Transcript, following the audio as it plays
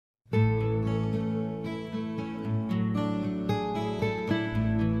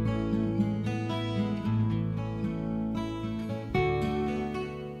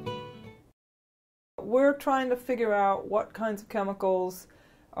we're trying to figure out what kinds of chemicals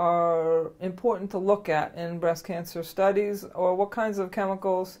are important to look at in breast cancer studies, or what kinds of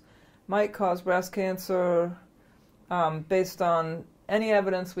chemicals might cause breast cancer based on any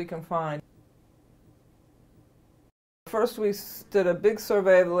evidence we can find. First, we did a big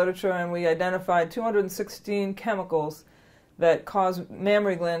survey of the literature, and we identified 216 chemicals that cause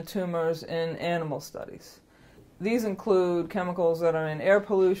mammary gland tumors in animal studies. These include chemicals that are in air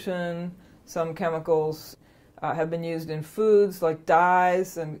pollution. Some chemicals have been used in foods like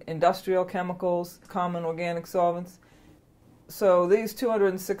dyes and industrial chemicals, common organic solvents. So these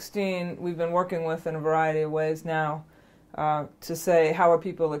 216 we've been working with in a variety of ways now to say how are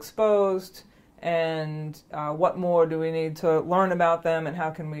people exposed, and what more do we need to learn about them, and how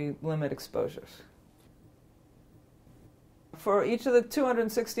can we limit exposures. For each of the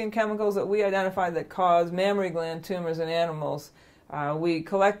 216 chemicals that we identified that cause mammary gland tumors in animals, we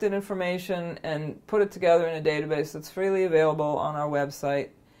collected information and put it together in a database that's freely available on our website,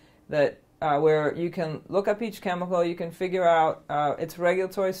 that where you can look up each chemical, you can figure out its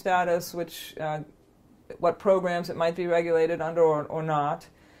regulatory status, what programs it might be regulated under or not,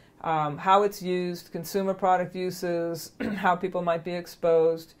 how it's used, consumer product uses, how people might be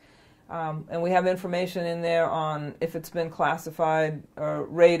exposed. And we have information in there on if it's been classified or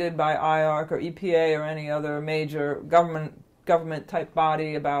rated by IARC or EPA or any other major government type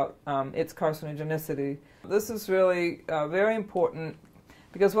body about its carcinogenicity. This is really very important,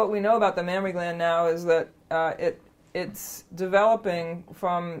 because what we know about the mammary gland now is that it's developing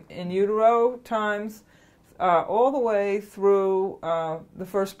from in utero times all the way through the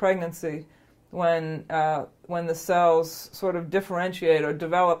first pregnancy, when the cells sort of differentiate or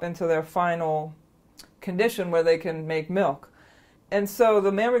develop into their final condition where they can make milk. And so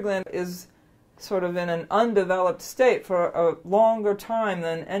the mammary gland is sort of in an undeveloped state for a longer time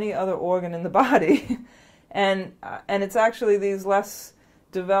than any other organ in the body. and it's actually these less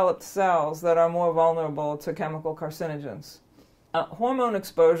developed cells that are more vulnerable to chemical carcinogens. Hormone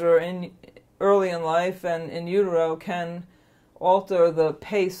exposure early in life and in utero can alter the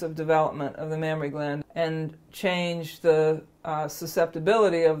pace of development of the mammary gland and change the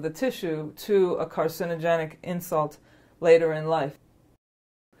susceptibility of the tissue to a carcinogenic insult later in life.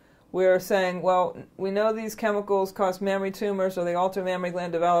 We're saying, well, we know these chemicals cause mammary tumors, or they alter mammary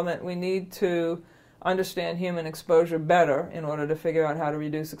gland development. We need to understand human exposure better in order to figure out how to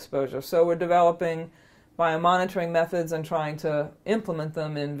reduce exposure. So we're developing biomonitoring methods and trying to implement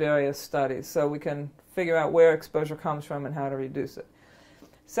them in various studies so we can figure out where exposure comes from and how to reduce it.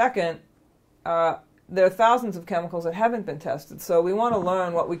 Second, there are thousands of chemicals that haven't been tested, so we want to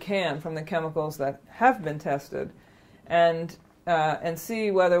learn what we can from the chemicals that have been tested, and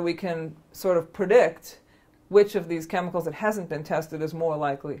see whether we can sort of predict which of these chemicals that hasn't been tested is more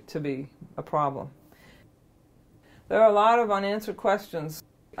likely to be a problem. There are a lot of unanswered questions.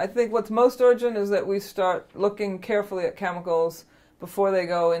 I think what's most urgent is that we start looking carefully at chemicals before they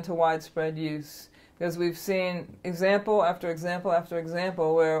go into widespread use, because we've seen example after example after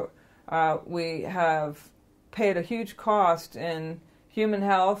example where we have paid a huge cost in human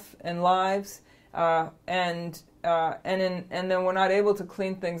health and lives, and then we're not able to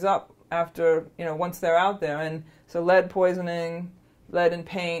clean things up after, once they're out there. And so lead poisoning, lead in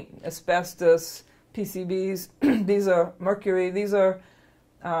paint, asbestos, PCBs, these are mercury, these are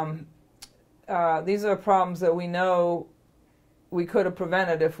problems that we know we could have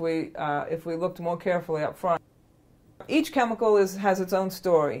prevented if we looked more carefully up front. Each chemical has its own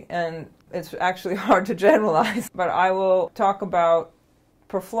story, and it's actually hard to generalize. But I will talk about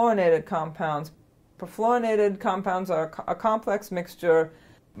perfluorinated compounds. Perfluorinated compounds are a complex mixture,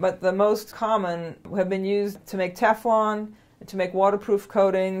 but the most common have been used to make Teflon, to make waterproof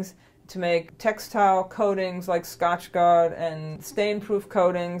coatings, to make textile coatings like Scotchgard, and stain-proof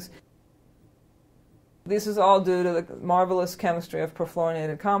coatings. This is all due to the marvelous chemistry of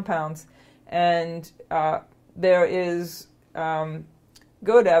perfluorinated compounds, and there is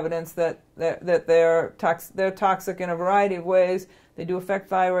good evidence that they're toxic in a variety of ways. They do affect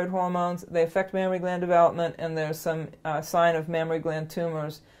thyroid hormones, they affect mammary gland development, and there's some sign of mammary gland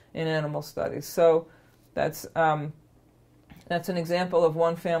tumors in animal studies. So that's an example of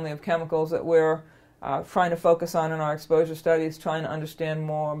one family of chemicals that we're trying to focus on in our exposure studies, trying to understand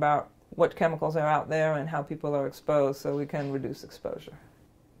more about what chemicals are out there and how people are exposed so we can reduce exposure.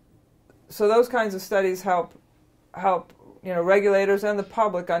 So those kinds of studies help regulators and the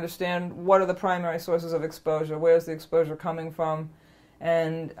public understand what are the primary sources of exposure, where's the exposure coming from,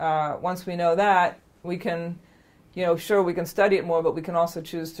 and once we know that, we can, sure, we can study it more, but we can also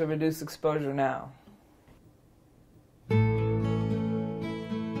choose to reduce exposure now.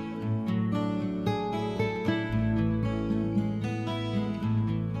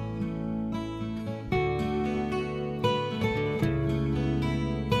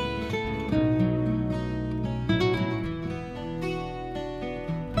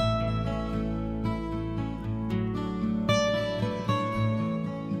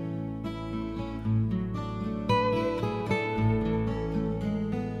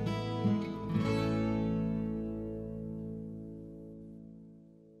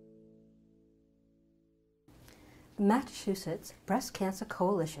 Massachusetts Breast Cancer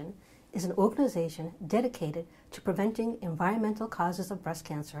Coalition is an organization dedicated to preventing environmental causes of breast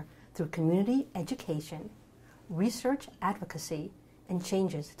cancer through community education, research advocacy, and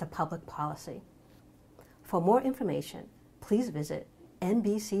changes to public policy. For more information, please visit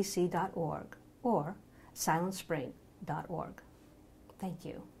mbcc.org or silenspring.org. Thank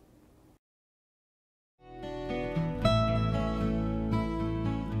you.